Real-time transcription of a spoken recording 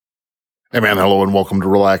Hey man, hello and welcome to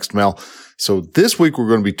Relaxed Mel. So this week we're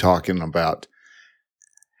going to be talking about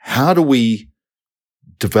how do we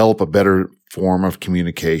develop a better form of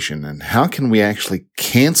communication and how can we actually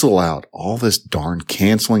cancel out all this darn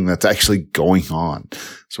canceling that's actually going on.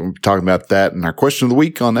 So we'll be talking about that in our question of the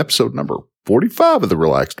week on episode number 45 of the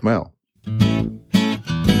Relaxed Mel.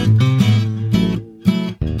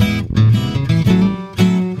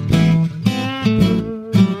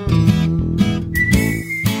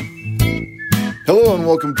 Hello and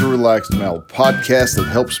welcome to Relaxed Mel, podcast that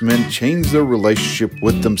helps men change their relationship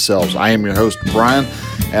with themselves. I am your host, Brian,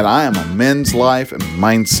 and I am a men's life and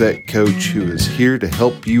mindset coach who is here to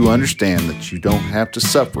help you understand that you don't have to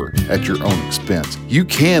suffer at your own expense. You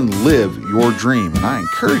can live your dream, and I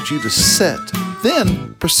encourage you to set,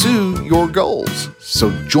 then pursue your goals.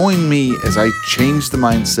 So join me as I change the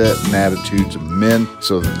mindset and attitudes of men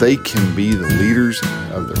so that they can be the leaders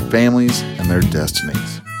of their families and their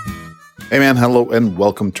destinies. Hey man, hello and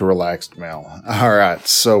welcome to Relaxed Mel. All right,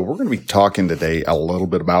 so we're going to be talking today a little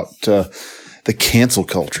bit about the cancel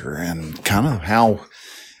culture and kind of how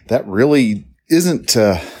that really isn't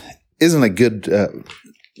a good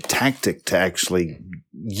tactic to actually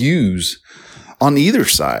use on either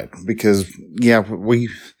side, because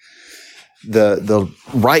the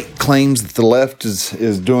right claims that the left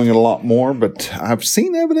is doing it a lot more, but I've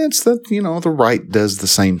seen evidence that the right does the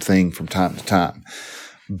same thing from time to time.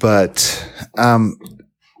 But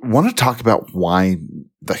want to talk about why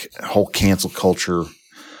the whole cancel culture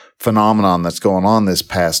phenomenon that's going on this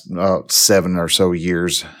past 7 or so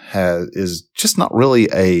years is just not really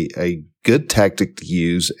a good tactic to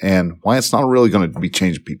use, and why it's not really going to be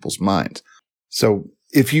changing people's minds. So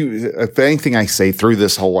if anything I say through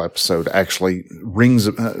this whole episode actually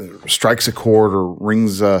strikes a chord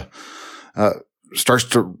or starts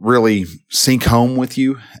to really sink home with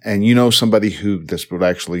you, and somebody who this would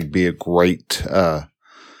actually be a great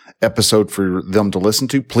episode for them to listen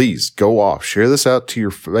to, please go off, share this out to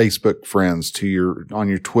your Facebook friends, on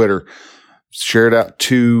your Twitter, share it out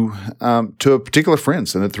to a particular friend,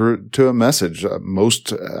 send it through to a message. Most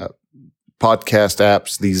podcast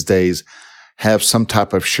apps these days have some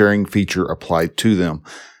type of sharing feature applied to them,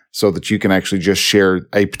 so that you can actually just share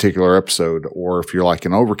a particular episode. Or if you're like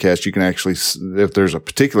an Overcast, you can actually, if there's a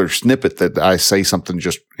particular snippet that I say something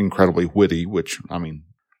just incredibly witty, which,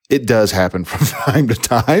 it does happen from time to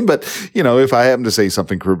time. But, if I happen to say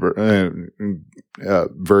something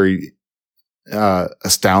very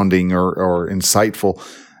astounding or insightful,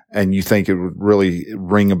 and you think it would really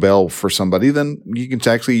ring a bell for somebody, then you can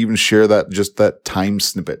actually even share that time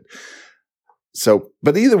snippet. So,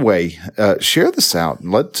 but either way, share this out and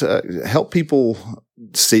let help people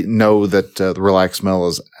know that the Relaxed Mel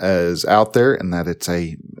is out there and that it's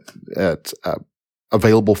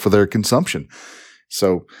available for their consumption.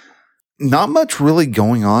 So, not much really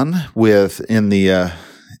going on with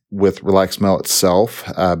Relaxed Mel itself.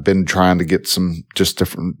 I've been trying to get some just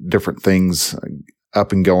different things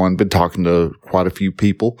up and going. Been talking to quite a few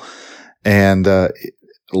people, and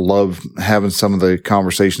love having some of the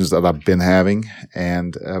conversations that I've been having,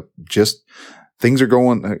 and just things are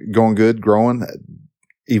going good, growing.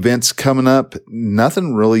 Events coming up.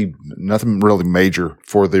 Nothing really major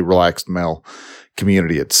for the Relaxed Mel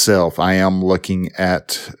community itself. I am looking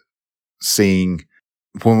at seeing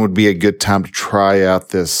when would be a good time to try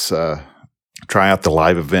out the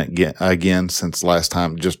live event again, since last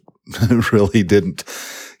time just really didn't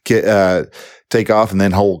take off, and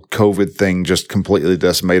then whole COVID thing just completely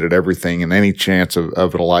decimated everything and any chance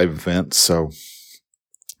of a live event. So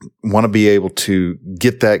want to be able to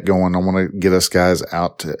get that going. I want to get us guys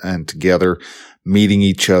out and together, meeting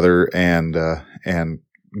each other and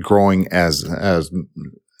growing as a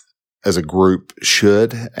group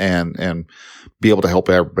should, and be able to help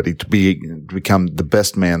everybody to become the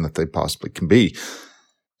best man that they possibly can be.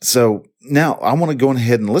 So now I want to go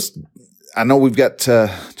ahead and I know we've got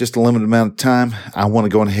just a limited amount of time. I want to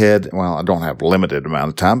go ahead. Well, I don't have a limited amount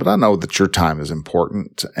of time, but I know that your time is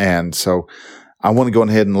important. And so I want to go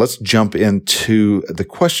ahead and let's jump into the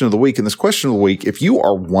question of the week. And this question of the week, if you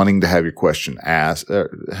are wanting to have your question asked,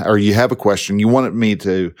 or you have a question you want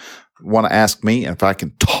to ask me, and if I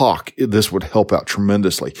can talk, this would help out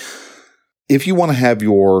tremendously. If you want to have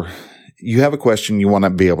you have a question, you want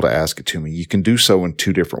to be able to ask it to me, you can do so in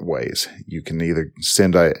 2 different ways. You can either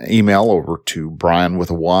send an email over to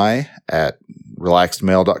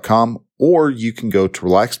brian@relaxedmel.com, or you can go to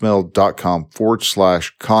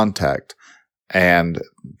relaxedmel.com/contact and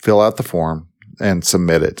fill out the form and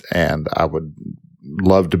submit it. And I would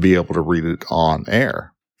love to be able to read it on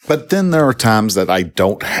air. But then there are times that I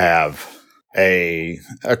don't have a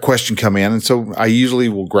question come in. And so I usually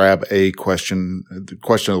will grab the question of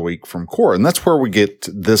the week from Quora. And that's where we get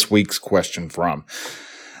this week's question from.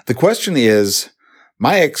 The question is,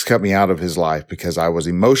 my ex cut me out of his life because I was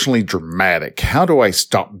emotionally dramatic. How do I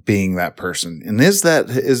stop being that person? And is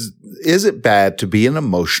it bad to be an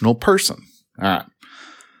emotional person? All right.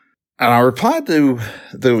 And I replied to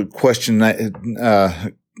the questioners.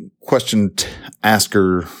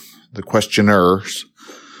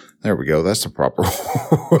 There we go. That's the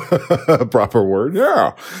proper word.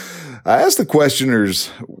 Yeah. I asked the questioners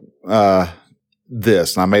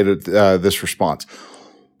this, and I made this response.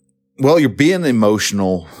 Well, you're being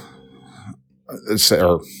emotional.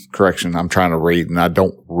 Or correction, I'm trying to read, and I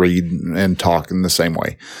don't read and talk in the same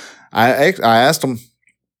way. I asked them,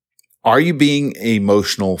 are you being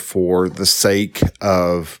emotional for the sake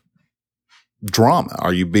of drama?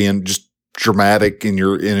 Are you being just dramatic in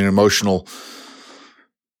your emotional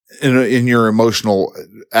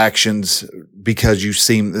actions because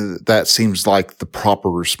that seems like the proper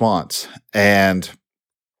response? And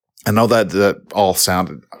I know that all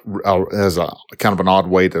sounded as a kind of an odd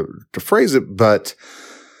way to phrase it, but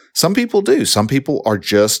some people do. Some people are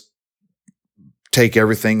just take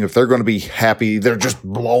everything. If they're going to be happy, they're just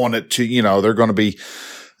blowing it to, they're going to be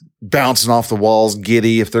bouncing off the walls,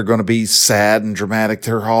 giddy. If they're going to be sad and dramatic,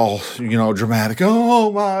 they're all, dramatic.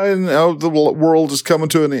 Oh my, the world is coming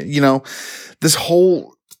to an end. The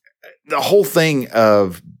whole thing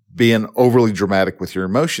of being overly dramatic with your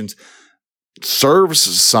emotions serves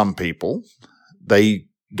some people. They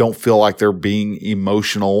don't feel like they're being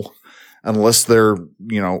emotional unless they're,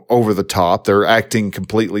 over the top. They're acting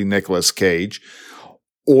completely Nicolas Cage,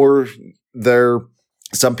 or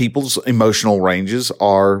some people's emotional ranges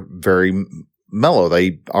are very mellow.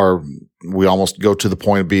 We almost go to the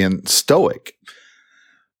point of being stoic,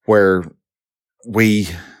 where we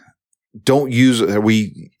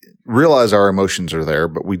realize our emotions are there,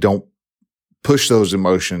 but we don't push those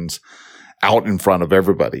emotions out in front of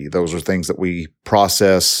everybody. Those are things that we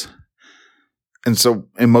process. And so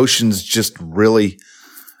emotions just really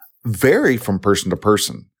vary from person to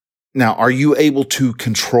person. Now, are you able to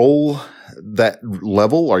control that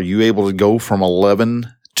level? Are you able to go from 11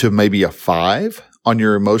 to maybe a 5 on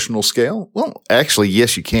your emotional scale? Well, actually,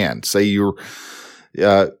 yes, you can. Say you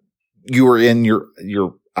are in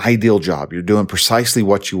your ideal job. You're doing precisely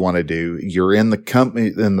what you want to do. You're in the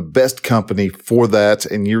company, in the best company for that.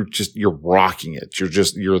 And you're rocking it.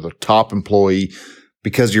 You're the top employee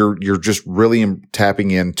because you're just really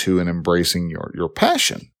tapping into and embracing your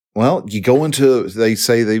passion. Well, they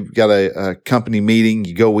say they've got a company meeting.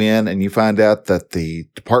 You go in and you find out that the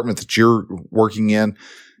department that you're working in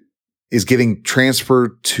is getting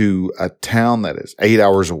transferred to a town that is 8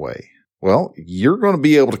 hours away. Well, you're going to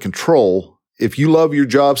be able to control. If you love your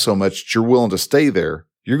job so much that you're willing to stay there,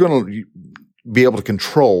 you're going to be able to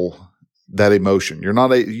control that emotion. You're not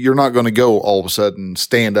going to go all of a sudden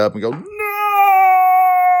stand up and go,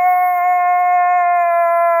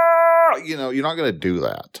 no, you're not going to do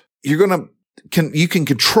that. You can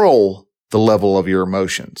control the level of your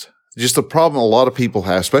emotions. Just the problem a lot of people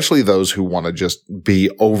have, especially those who want to just be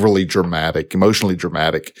overly dramatic, emotionally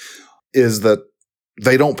dramatic, is that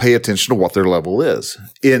they don't pay attention to what their level is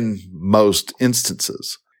in most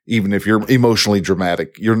instances. Even if you're emotionally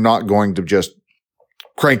dramatic, you're not going to just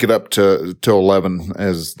crank it up to 11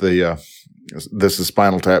 as this is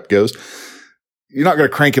Spinal Tap goes. You're not going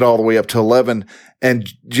to crank it all the way up to 11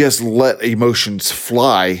 and just let emotions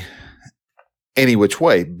fly any which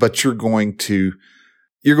way, but you're going to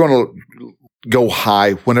go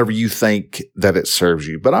high whenever you think that it serves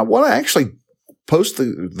you. But I want to actually post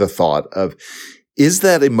the thought of, is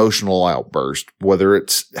that emotional outburst, whether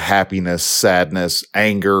it's happiness, sadness,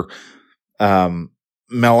 anger,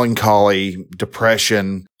 melancholy,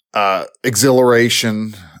 depression,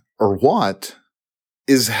 exhilaration, or what,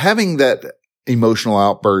 is having that emotional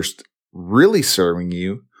outburst really serving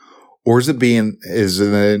you, or is it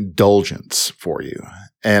an indulgence for you?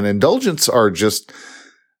 And indulgence are just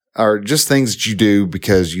things that you do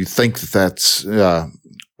because you think that that's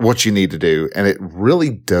what you need to do, and it really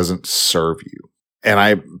doesn't serve you. And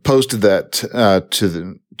I posted that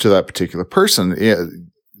to that particular person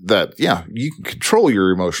that you can control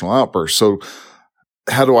your emotional outburst. So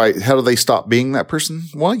how do they stop being that person?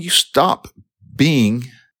 Well, you stop being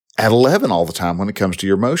at 11 all the time when it comes to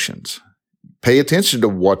your emotions. Pay attention to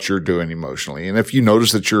what you're doing emotionally. And if you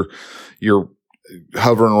notice that you're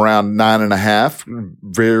hovering around 9.5,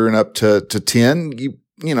 veering up to 10, you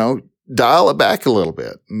dial it back a little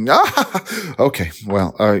bit. Okay.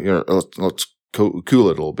 Well, let's cool it a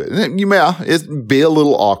little bit. You may be a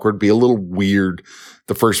little awkward, be a little weird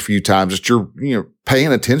the first few times that you're,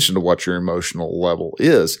 paying attention to what your emotional level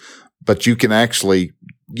is, but you can actually,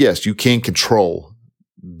 yes, you can control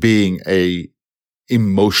being a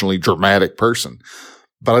emotionally dramatic person.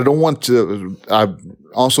 But I don't want to, I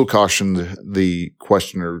also cautioned the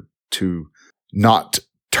questioner to not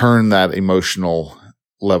turn that emotional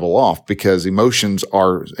level off, because emotions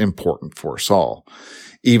are important for us all.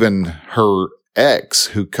 Even her ex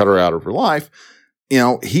who cut her out of her life,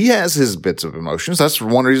 he has his bits of emotions. That's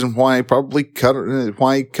one reason why he probably cut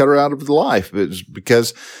her out of the life, is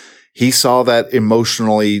because he saw that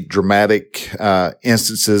emotionally dramatic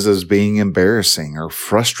instances as being embarrassing or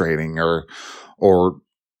frustrating or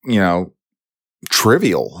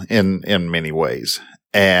trivial in many ways.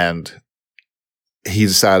 And he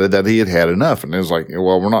decided that he had had enough, and it was like,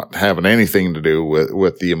 well, we're not having anything to do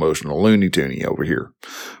with the emotional Looney Tooney over here.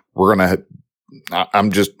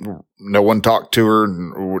 No one talked to her,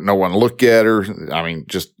 no one looked at her. I mean,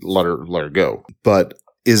 just let her go. But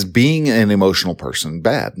is being an emotional person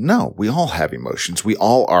bad? No, we all have emotions. We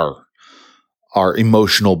all are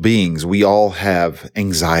emotional beings. We all have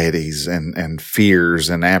anxieties and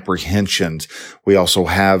fears and apprehensions. We also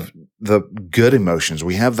have the good emotions.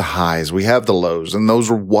 We have the highs, we have the lows, and those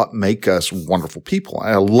are what make us wonderful people.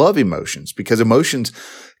 I love emotions because emotions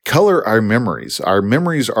color our memories. Our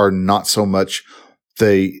memories are not so much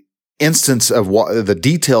the instance of the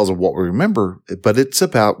details of what we remember, but it's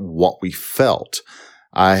about what we felt.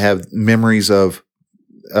 I have memories of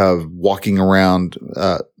walking around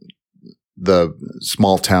the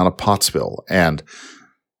small town of Pottsville, and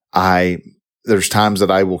there's times that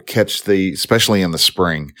I will catch especially in the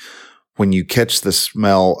spring, when you catch the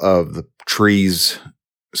smell of the trees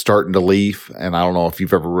starting to leaf. And I don't know if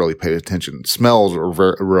you've ever really paid attention. Smells are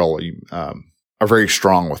very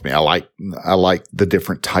strong with me. I like the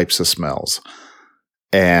different types of smells,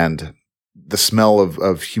 and the smell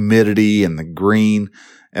of humidity and the green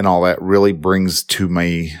and all that really brings to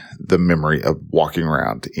me the memory of walking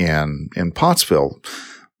around in Pottsville,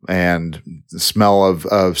 and the smell of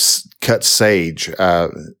cut sage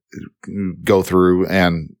go through.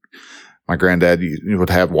 And my granddad would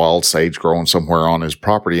have wild sage growing somewhere on his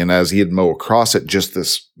property, and as he'd mow across it, just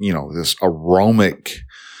this aromatic,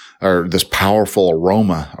 or this powerful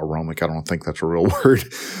aromatic, I don't think that's a real word,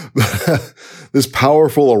 but this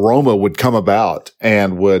powerful aroma would come about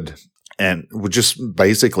and would just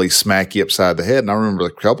basically smack you upside the head. And I remember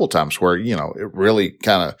a couple of times where, it really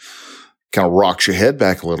kind of rocks your head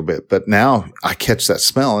back a little bit. But now I catch that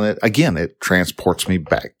smell, and it transports me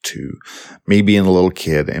back to me being a little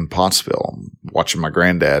kid in Pottsville, watching my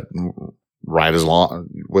granddad ride his lawn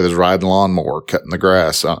with his riding lawnmower, cutting the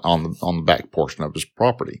grass on the back portion of his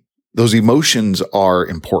property. Those emotions are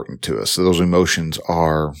important to us. So those emotions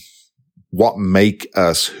are what make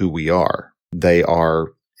us who we are. They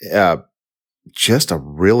are just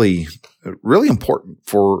really important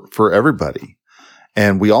for everybody.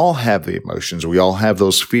 And we all have the emotions. We all have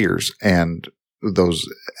those fears and those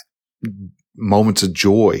moments of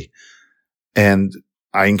joy. And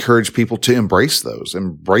I encourage people to embrace those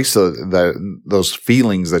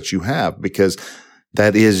feelings that you have, because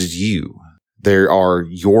that is you. There are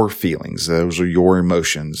your feelings. Those are your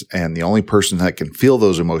emotions. And the only person that can feel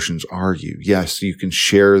those emotions are you. Yes, you can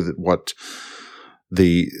share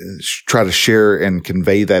try to share and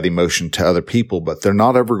convey that emotion to other people, but they're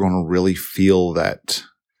not ever going to really feel that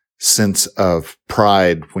sense of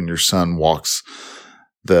pride when your son walks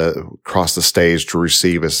across the stage to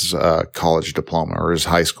receive his college diploma or his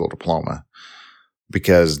high school diploma,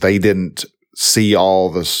 because they didn't see all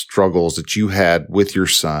the struggles that you had with your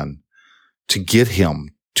son to get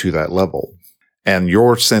him to that level. And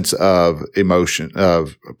your sense of emotion,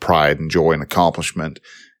 of pride and joy and accomplishment,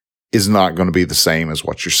 is not going to be the same as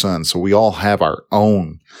what your son. So we all have our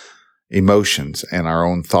own emotions and our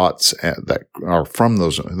own thoughts that are from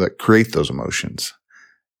those, that create those emotions.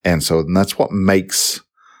 And so that's what makes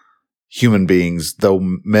human beings, though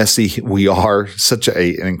messy we are, such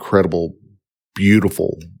an incredible,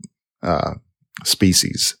 beautiful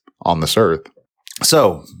species on this earth.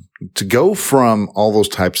 So to go from all those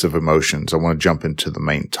types of emotions, I want to jump into the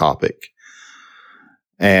main topic.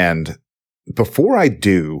 And before I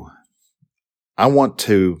do, I'm going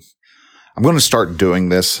to start doing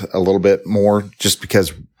this a little bit more, just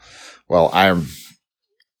because, well, I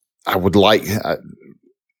would like,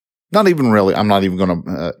 not even really, I'm not even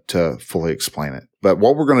going to fully explain it. But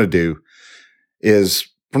what we're going to do is,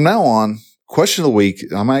 from now on, question of the week,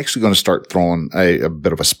 I'm actually going to start throwing a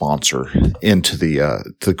bit of a sponsor into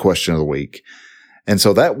the question of the week. And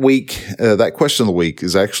so that question of the week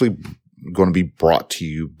is actually going to be brought to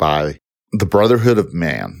you by the Brotherhood of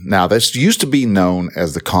Man. Now, this used to be known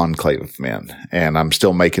as the Conclave of Men, and I'm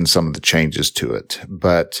still making some of the changes to it.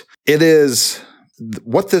 But it is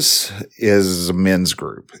what this is a men's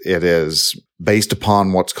group. It is based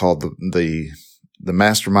upon what's called the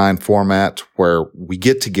mastermind format, where we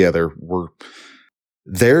get together. We're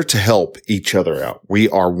there to help each other out. We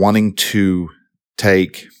are wanting to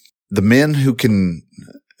take the men who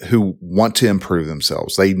want to improve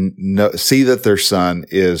themselves. They see that their son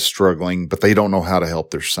is struggling, but they don't know how to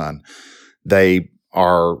help their son.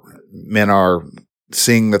 Men are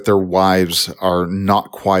seeing that their wives are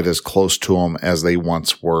not quite as close to them as they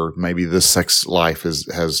once were. Maybe the sex life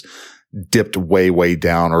has dipped way, way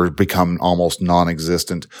down or become almost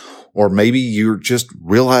non-existent. Or maybe you're just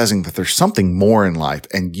realizing that there's something more in life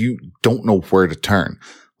and you don't know where to turn.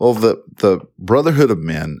 Well, the Brotherhood of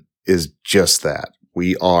Men is just that.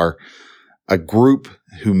 We are a group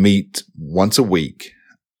who meet once a week,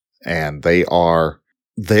 and they are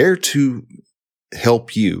there to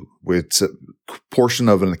help you. It's a portion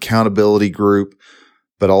of an accountability group,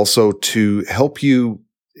 but also to help you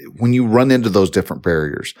when you run into those different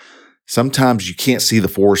barriers. Sometimes you can't see the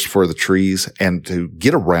forest for the trees, and to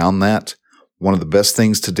get around that, one of the best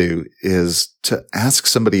things to do is to ask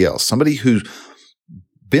somebody else, somebody who's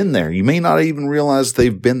been there. You may not even realize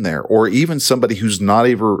they've been there, or even somebody who's not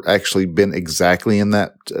ever actually been exactly in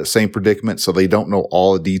that same predicament. So they don't know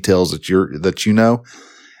all the details that you know,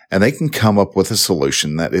 and they can come up with a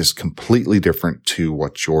solution that is completely different to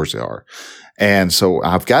what yours are. And so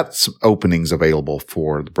I've got some openings available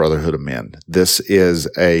for the Brotherhood of Men. This is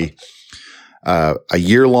a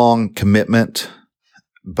year-long commitment,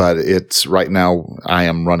 but it's right now I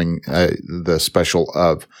am running the special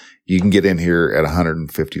of you can get in here at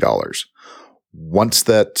 $150. Once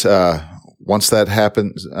that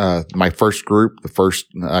happens, my first group,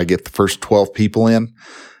 I get the first 12 people in,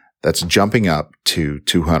 that's jumping up to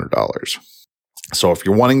 $200. So if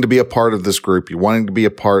you're wanting to be a part of this group, you're wanting to be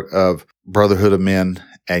a part of Brotherhood of Men,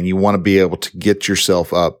 and you want to be able to get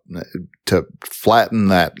yourself up to flatten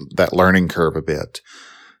that learning curve a bit,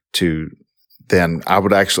 then I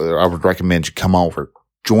would recommend you come over,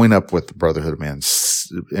 join up with the Brotherhood of Men,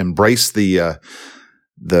 embrace this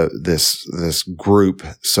group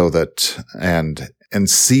so that and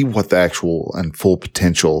see what the actual and full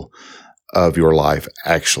potential of your life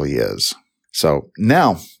actually is. So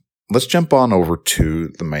now let's jump on over to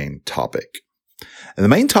the main topic. And the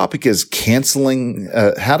main topic is canceling,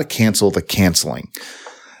 how to cancel the canceling.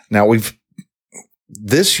 Now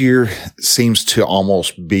this year seems to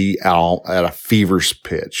almost be out at a feverish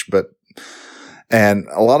pitch, and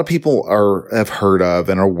a lot of people have heard of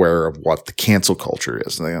and are aware of what the cancel culture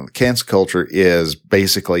is. The cancel culture is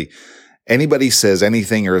basically anybody says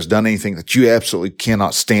anything or has done anything that you absolutely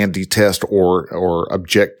cannot stand, detest, or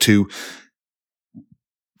object to,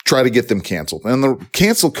 try to get them canceled. And the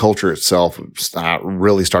cancel culture itself, I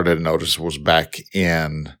really started to notice was back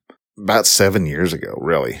in about 7 years ago,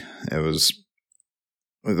 really. There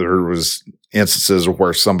was instances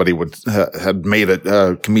where somebody had made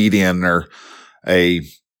a comedian or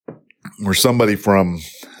somebody from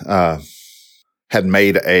had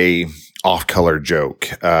made a off-color joke,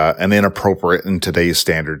 an inappropriate in today's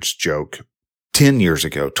standards joke 10 years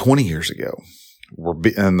ago, 20 years ago,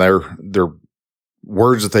 and their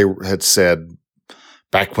words that they had said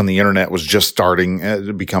back when the internet was just starting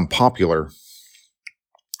to become popular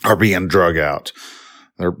are being drug out.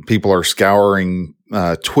 People are scouring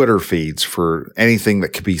Twitter feeds for anything that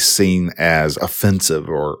could be seen as offensive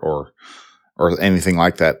or anything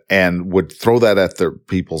like that, and would throw that at their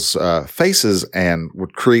people's faces, and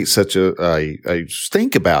would create such a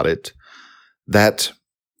stink about it that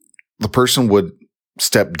the person would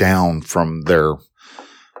step down from their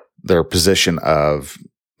position of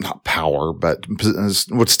not power, but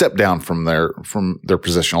would step down from their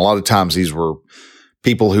position. A lot of times these were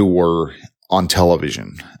people who were on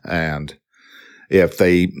television, and if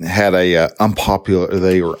they had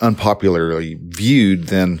they were unpopularly viewed,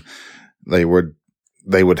 then they would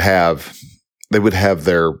have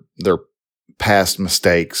their past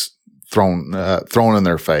mistakes thrown in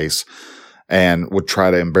their face, and would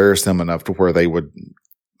try to embarrass them enough to where they would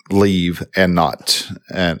leave and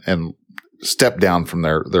step down from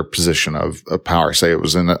their position of power. Say it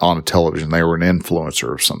was on a television, they were an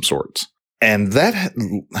influencer of some sorts. And that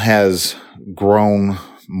has grown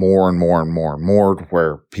more and more and more and more to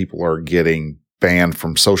where people are getting banned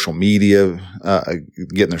from social media,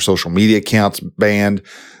 getting their social media accounts banned.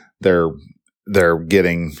 People are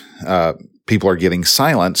getting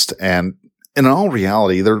silenced. And in all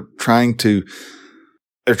reality, they're trying to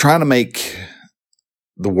make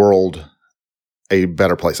the world a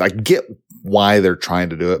better place. I get why they're trying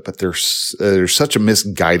to do it, but there's such a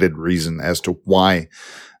misguided reason as to why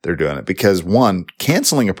they're doing it. Because one,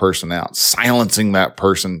 canceling a person out, silencing that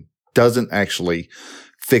person doesn't actually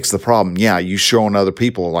fix the problem. Yeah, you showing other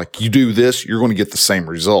people like you do this, you're going to get the same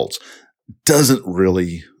results. Doesn't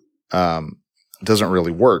really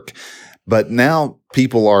work. But now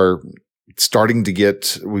people are starting to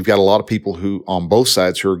we've got a lot of people who on both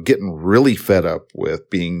sides who are getting really fed up with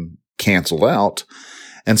being canceled out.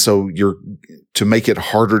 And so to make it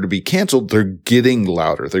harder to be canceled, they're getting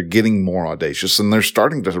louder. They're getting more audacious, and they're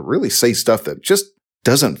starting to really say stuff that just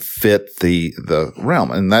doesn't fit the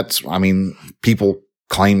realm. And people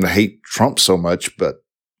claim to hate Trump so much, but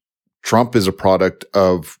Trump is a product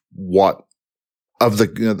of the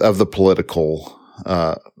political,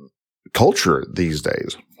 culture these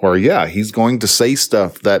days, where, yeah, he's going to say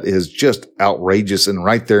stuff that is just outrageous and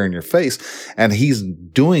right there in your face. And he's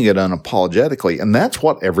doing it unapologetically. And that's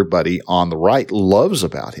what everybody on the right loves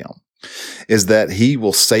about him, is that he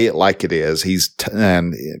will say it like it is.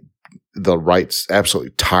 And the right's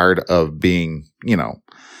absolutely tired of being,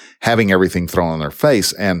 having everything thrown in their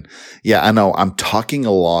face. And yeah, I know I'm talking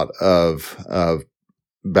a lot about,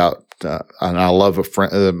 and I love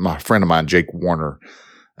my friend of mine, Jake Warner,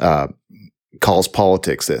 calls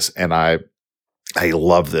politics this, and I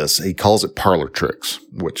love this. He calls it parlor tricks,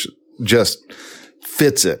 which just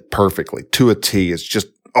fits it perfectly to a T. It's just,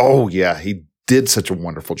 oh yeah, he did such a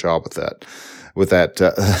wonderful job with that,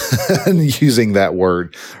 using that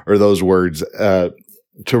word or those words,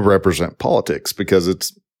 to represent politics, because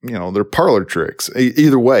it's, they're parlor tricks.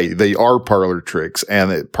 Either way, they are parlor tricks,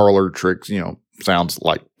 and parlor tricks, sounds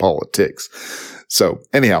like politics. So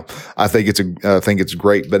anyhow, I think it's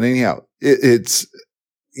great. But anyhow, it's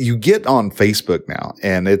you get on Facebook now,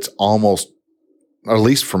 and it's almost, or at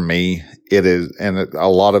least for me, it is, and a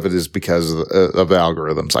lot of it is because of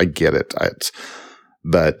algorithms. I get it,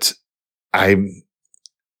 but I'm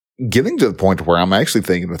getting to the point where I'm actually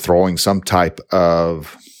thinking of throwing some type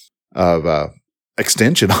of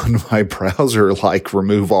extension on my browser, like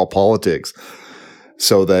remove all politics,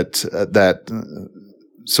 so that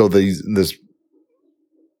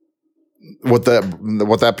what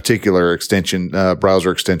that particular extension,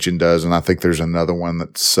 browser extension does, and I think there's another one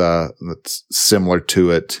that's similar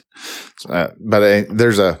to it, but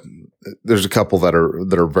there's a couple that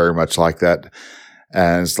are very much like that,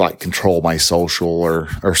 and it's like Control My Social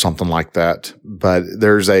or something like that. But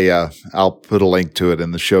there's I'll put a link to it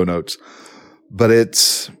in the show notes. But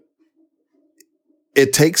it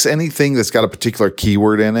takes anything that's got a particular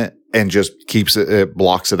keyword in it and just it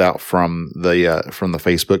blocks it out from the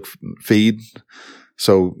Facebook feed.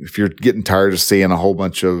 So if you're getting tired of seeing a whole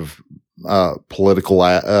bunch of political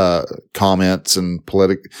comments and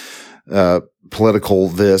political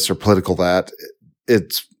this or political that,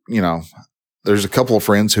 it's, there's a couple of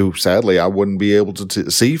friends who sadly I wouldn't be able to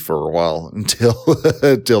see for a while until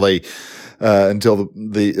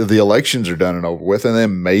the elections are done and over with, and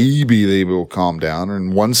then maybe they will calm down,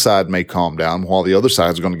 and one side may calm down while the other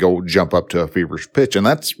side is going to go jump up to a feverish pitch, and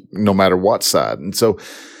that's no matter what side. And so,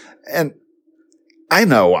 and I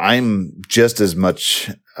know I'm just as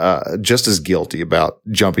guilty about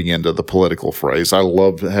jumping into the political phrase. I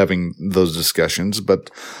love having those discussions, but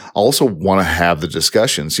I also want to have the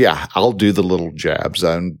discussions. Yeah, I'll do the little jabs.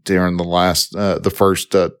 During the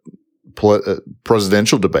first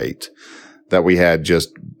presidential debate that we had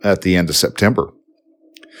just at the end of September,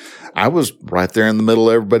 I was right there in the middle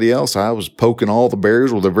of everybody else. I was poking all the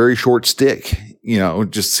bears with a very short stick,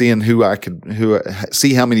 just seeing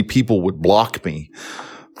see how many people would block me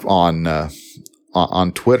on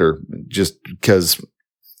Twitter, just because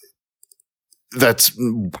that's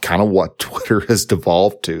kind of what Twitter has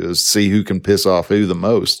devolved to, is see who can piss off who the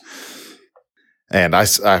most. And I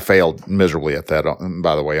failed miserably at that.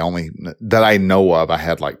 By the way, only that I know of, I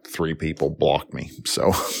had like 3 people block me.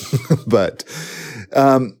 So, but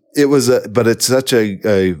it was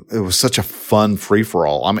such a fun free for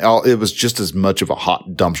all. I mean, it was just as much of a hot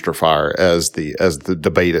dumpster fire as the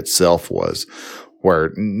debate itself was,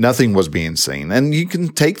 where nothing was being seen. And you can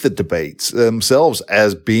take the debates themselves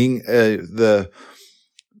as being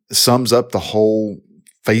sums up the whole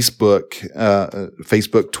Facebook,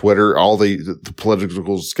 Twitter, all the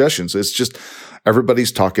political discussions. It's just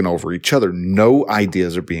everybody's talking over each other. No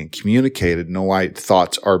ideas are being communicated. No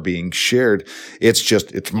thoughts are being shared.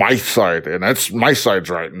 It's my side, and that's my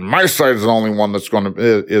side's right, and my side is the only one that's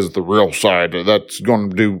is the real side that's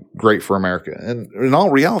going to do great for America. And in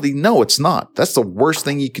all reality, no, it's not. That's the worst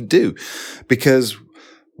thing you could do, because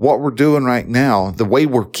what we're doing right now, the way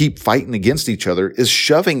we keep fighting against each other, is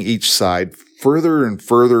shoving each side further and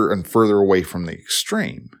further and further away from the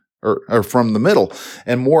extreme. or from the middle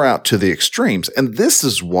and more out to the extremes. And this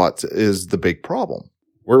is what is the big problem.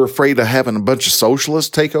 We're afraid of having a bunch of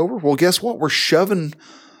socialists take over. Well, guess what? We're shoving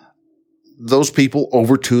those people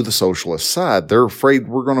over to the socialist side. They're afraid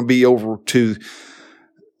we're going to be over to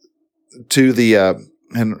the,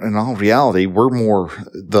 in all reality, we're more,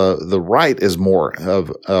 the right is more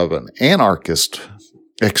of an anarchist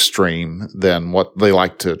extreme than what they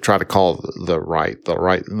like to try to call the right. The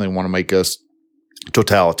right, and they want to make us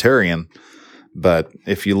totalitarian. But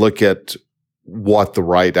if you look at what the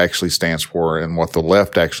right actually stands for and what the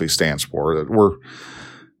left actually stands for,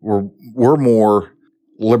 we're more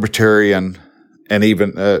libertarian, and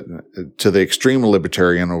even to the extreme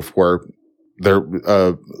libertarian of where they're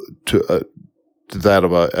to that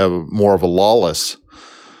of a more of a lawless,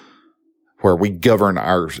 where we govern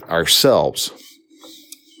ourselves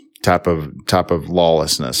type of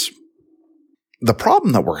lawlessness. The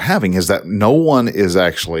problem that we're having is that no one is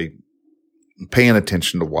actually paying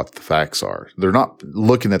attention to what the facts are. They're not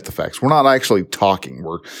looking at the facts. We're not actually talking.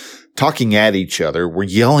 We're talking at each other. We're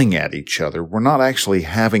yelling at each other. We're not actually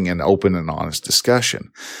having an open and honest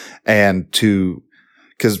discussion. And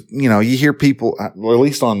because, you hear people, well, at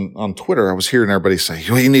least on Twitter, I was hearing everybody say,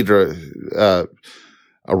 well, you need to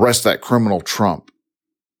arrest that criminal Trump.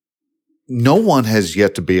 No one has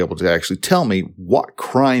yet to be able to actually tell me what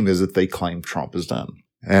crime is it they claim Trump has done.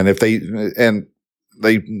 And I've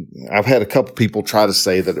had a couple people try to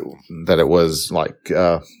say that it was like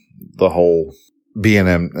the whole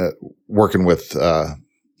BNM working with the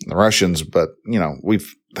Russians, but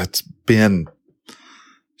that's been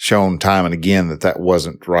shown time and again that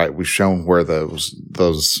wasn't right. We've shown where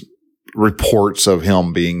those reports of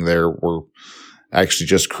him being there were actually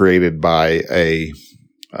just created by a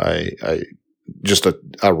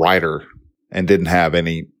writer and didn't have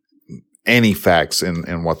any facts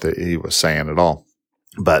in what he was saying at all.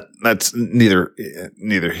 But that's neither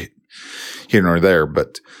here nor there.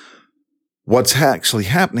 But what's actually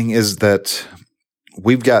happening is that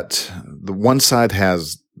we've got the one side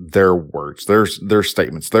has their words, their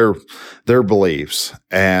statements, their beliefs,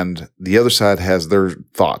 and the other side has their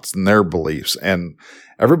thoughts and their beliefs, and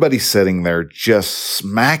everybody's sitting there just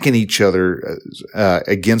smacking each other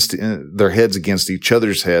against their heads against each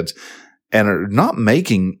other's heads, and are not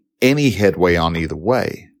making any headway on either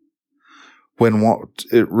way. When what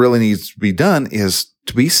it really needs to be done is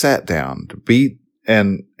to be sat down, to be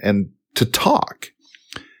and to talk.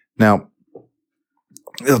 Now,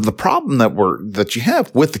 the problem that you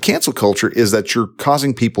have with the cancel culture is that you're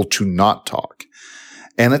causing people to not talk.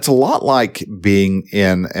 And it's a lot like being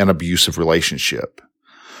in an abusive relationship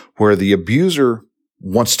where the abuser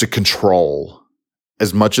wants to control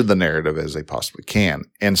as much of the narrative as they possibly can.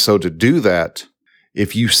 And so to do that,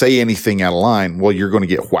 if you say anything out of line, well, you're going to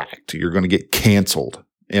get whacked. You're going to get canceled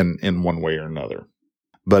in one way or another.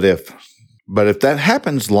 But if that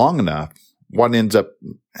happens long enough, what ends up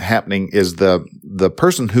happening is the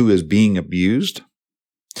person who is being abused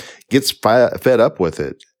gets fed up with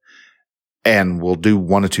it and will do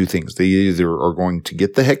one of two things. They either are going to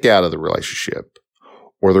get the heck out of the relationship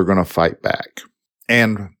or they're going to fight back.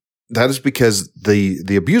 And that is because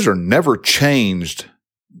the abuser never changed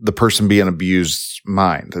the person being abused's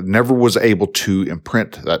mind. It never was able to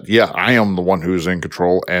imprint that, yeah, I am the one who's in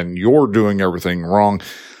control and you're doing everything wrong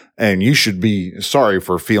and you should be sorry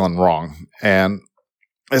for feeling wrong. And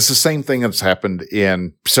it's the same thing that's happened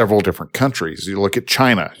in several different countries. You look at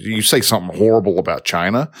China. You say something horrible about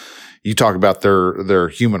China. You talk about their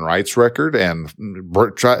human rights record and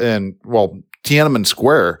Tiananmen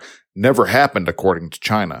Square never happened according to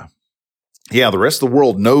China. Yeah, the rest of the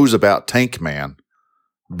world knows about Tank Man,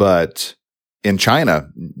 but in China,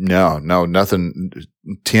 no, nothing.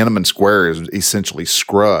 Tiananmen Square is essentially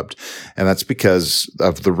scrubbed. And that's because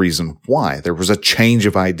of the reason why. There was a change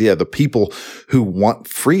of idea. The people who want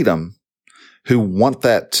freedom, who want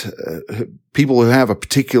that, people who have a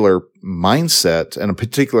particular mindset and a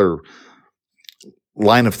particular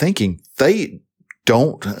line of thinking, they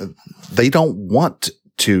don't want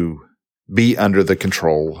to be under the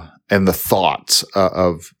control and the thoughts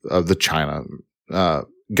of the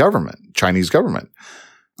Chinese government.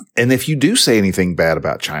 And if you do say anything bad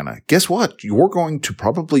about China, guess what? You're going to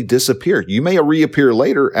probably disappear. You may reappear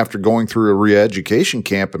later after going through a re-education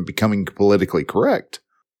camp and becoming politically correct,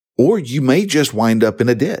 or you may just wind up in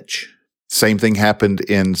a ditch. Same thing happened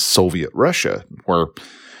in Soviet Russia, where,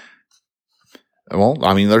 well,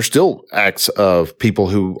 I mean, there's still acts of people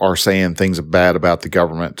who are saying things bad about the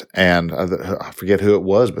government. And I forget who it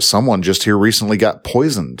was, but someone just here recently got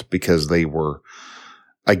poisoned because they were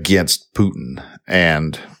against Putin.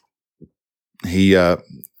 And he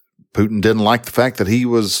Putin didn't like the fact that he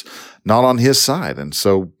was not on his side, and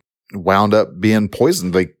so wound up being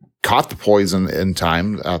poisoned. They caught the poison in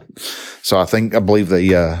time. So I believe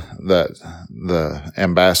the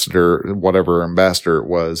ambassador, whatever ambassador it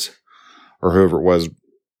was, or whoever it was,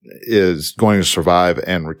 is going to survive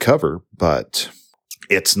and recover. But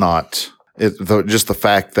it's not just the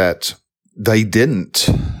fact that they didn't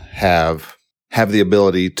have the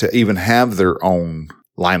ability to even have their own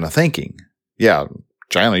line of thinking. Yeah,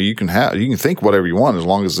 China, you can think whatever you want as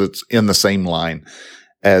long as it's in the same line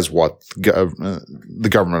as what the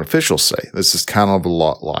government officials say. This is kind of a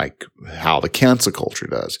lot like how the cancel culture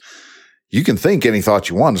does. You can think any thought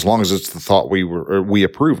you want as long as it's the thought we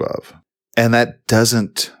approve of. And that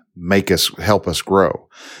doesn't help us grow.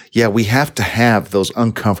 Yeah, we have to have those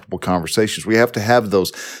uncomfortable conversations. We have to have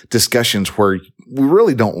those discussions where we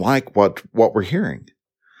really don't like what we're hearing.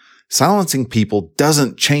 Silencing people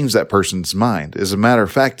doesn't change that person's mind. As a matter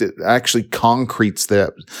of fact, it actually concretes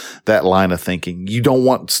that line of thinking. You don't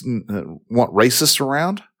want racists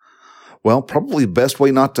around? Well, probably the best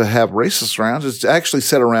way not to have racists around is to actually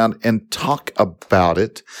sit around and talk about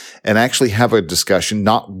it and actually have a discussion,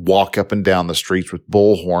 not walk up and down the streets with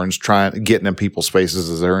bullhorns getting in people's faces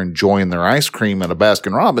as they're enjoying their ice cream at a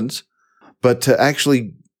Baskin Robbins, but to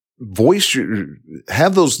actually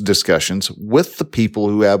have those discussions with the people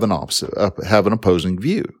who have an opposing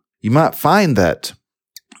view. You might find that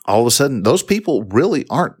all of a sudden those people really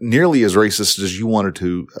aren't nearly as racist as you wanted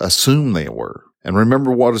to assume they were. And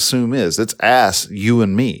remember what assume is. It's us, you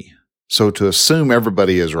and me. So to assume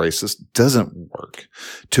everybody is racist doesn't work.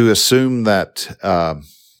 To assume that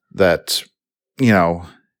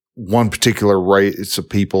one particular race of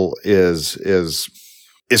people is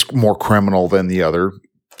more criminal than the other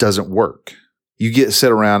doesn't work. You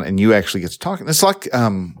sit around and you actually get to talking. It's like,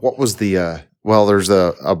 there's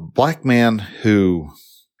a black man who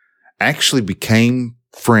actually became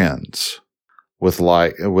friends with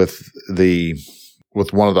one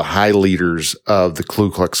of the high leaders of the Ku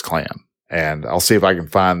Klux Klan. And I'll see if I can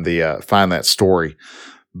find that story,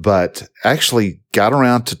 but actually got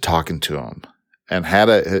around to talking to him and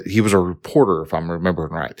he was a reporter, if I'm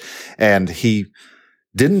remembering right. And he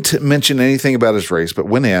didn't mention anything about his race, but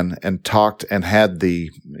went in and talked and had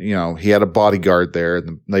he had a bodyguard there.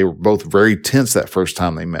 And they were both very tense that first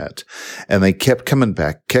time they met. And they kept coming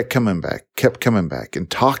back and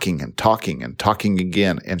talking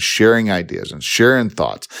again and sharing ideas and sharing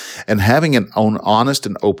thoughts and having an honest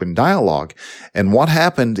and open dialogue. And what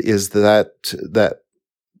happened is that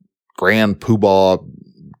grand poobah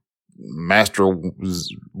master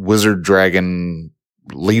wizard dragon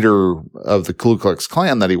leader of the Ku Klux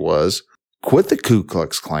Klan that he was, quit the Ku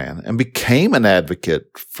Klux Klan and became an advocate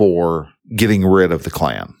for getting rid of the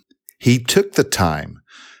Klan. He took the time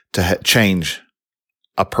to change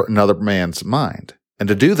another man's mind. And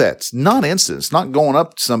to do that's not instant. It's not going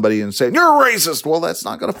up to somebody and saying, you're a racist. Well, that's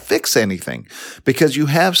not going to fix anything because you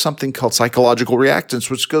have something called psychological reactance,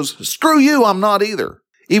 which goes, screw you, I'm not either.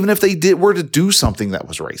 Even if they were to do something that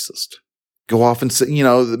was racist. Go off and say,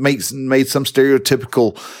 made some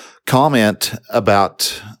stereotypical comment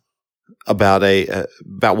about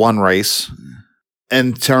one race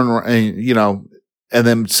and turn around, and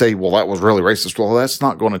then say, well, that was really racist. Well, that's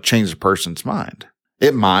not going to change the person's mind.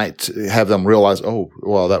 It might have them realize, oh,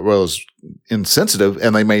 well, that was insensitive,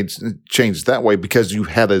 and they may change that way because you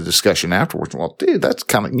had a discussion afterwards. Well, dude, that's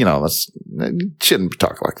kind of, you shouldn't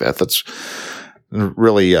talk like that. That's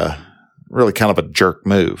really kind of a jerk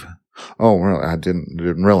move. Oh, really? I didn't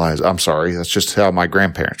realize. I'm sorry. That's just how my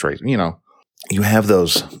grandparents raised me. You have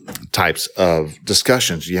those types of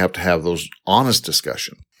discussions. You have to have those honest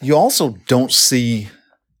discussions. You also don't see.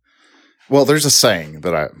 Well, there's a saying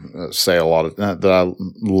that I say a lot of that I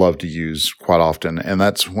love to use quite often, and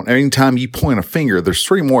that's anytime you point a finger, there's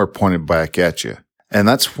three more pointed back at you, and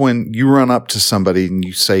that's when you run up to somebody and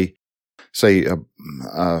you say a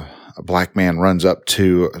black man runs up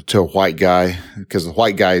to a white guy because the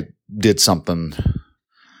white guy did something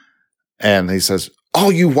and he says, all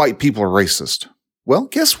you white people are racist. Well,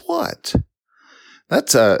 guess what?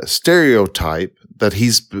 That's a stereotype that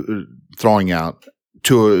he's throwing out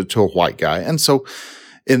to a white guy. And so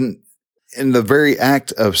in the very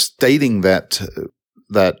act of stating that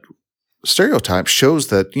stereotype shows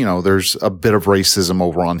that, there's a bit of racism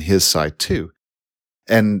over on his side too.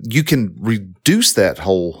 And you can reduce that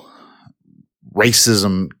whole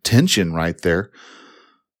racism tension right there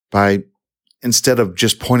by instead of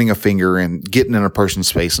just pointing a finger and getting in a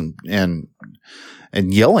person's face and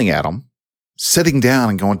yelling at them, sitting down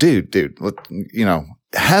and going, dude,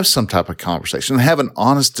 have some type of conversation, have an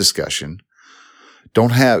honest discussion.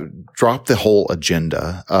 Drop the whole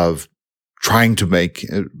agenda of trying to make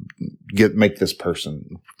this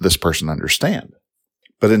person understand,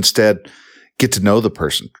 but instead get to know the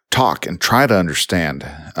person, talk and try to understand,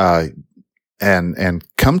 and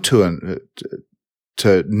come to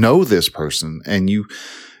know this person, and you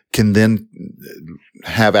can then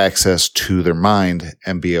have access to their mind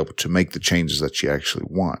and be able to make the changes that you actually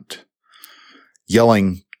want.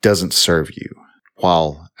 Yelling doesn't serve you,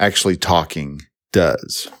 while actually talking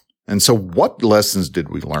does. And so what lessons did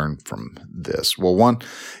we learn from this? Well, one,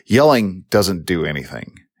 yelling doesn't do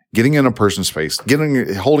anything. Getting in a person's face,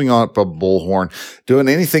 holding up a bullhorn, doing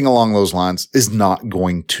anything along those lines is not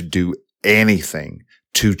going to do anything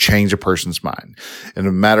to change a person's mind. And as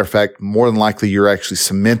a matter of fact, more than likely, you're actually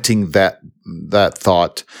cementing that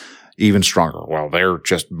thought even stronger. Well, they're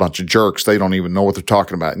just a bunch of jerks. They don't even know what they're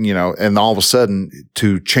talking about. And all of a sudden,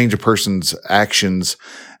 to change a person's actions,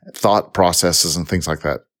 thought processes, and things like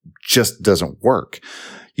that just doesn't work.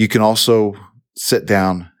 You can also sit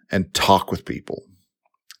down and talk with people.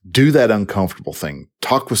 Do that uncomfortable thing.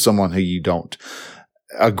 Talk with someone who you don't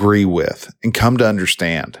agree with and come to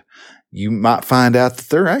understand. You might find out that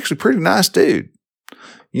they're actually a pretty nice dude.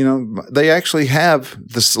 They actually have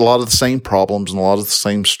a lot of the same problems and a lot of the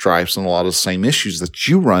same stripes and a lot of the same issues that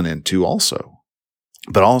you run into also.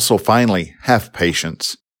 But also, finally, have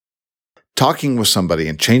patience. Talking with somebody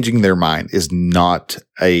and changing their mind is not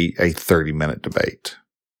a 30-minute debate.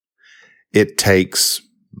 It takes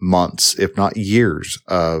months, if not years,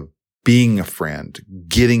 of being a friend,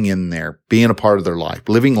 getting in there, being a part of their life,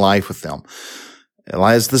 living life with them.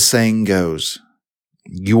 As the saying goes,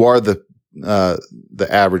 you are the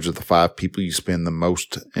average of the 5 people you spend the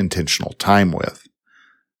most intentional time with.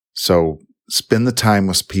 So spend the time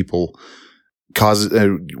with people.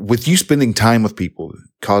 With you spending time with people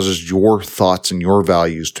causes your thoughts and your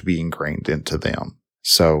values to be ingrained into them.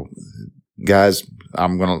 So, guys,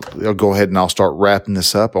 I'm going to go ahead and I'll start wrapping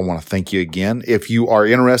this up. I want to thank you again. If you are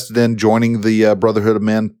interested in joining the Brotherhood of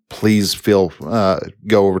Men, please go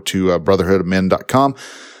over to brotherhoodofmen.com.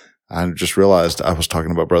 I just realized I was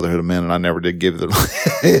talking about Brotherhood of Men and I never did give the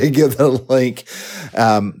link.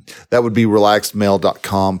 That would be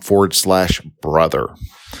relaxedmale.com/brother.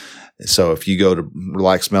 So if you go to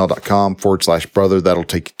relaxedmale.com/brother, that'll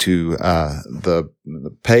take you to the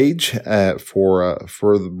page for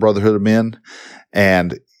the Brotherhood of Men.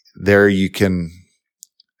 And there you can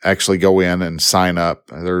actually go in and sign up.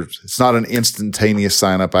 It's not an instantaneous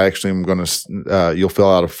sign up. I actually am going to, you'll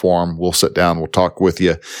fill out a form. We'll sit down, we'll talk with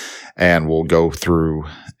you, and we'll go through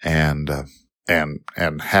and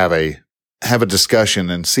have a discussion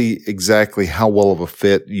and see exactly how well of a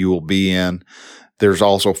fit you will be in. There's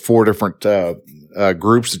also 4 different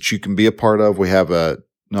groups that you can be a part of. We have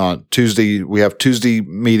Tuesday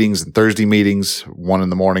meetings and Thursday meetings, 1 in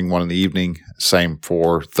the morning, 1 in the evening, same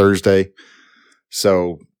for Thursday.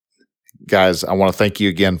 So, guys, I want to thank you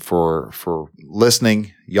again for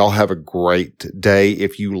listening. Y'all have a great day.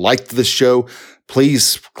 If you liked this show,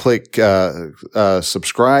 please click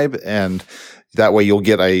subscribe, and that way you'll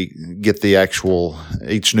get the actual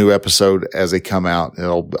each new episode as they come out.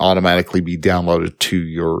 It'll automatically be downloaded to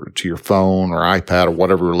your phone or iPad or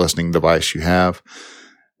whatever listening device you have.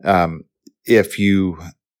 If you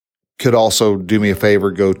could also do me a favor,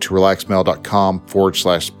 go to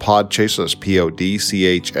relaxedmale.com/podchaser. That's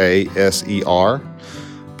PODCHASER.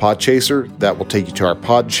 Podchaser. That will take you to our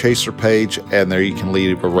Podchaser page, and there you can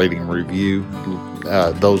leave a rating and review.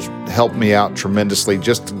 Those help me out tremendously.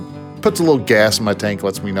 Just puts a little gas in my tank,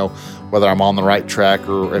 lets me know whether I'm on the right track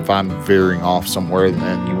or if I'm veering off somewhere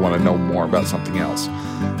and you want to know more about something else.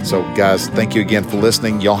 So, guys, thank you again for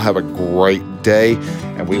listening. Y'all have a great day,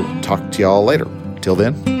 and we will talk to y'all later. Till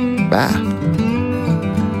then, bye.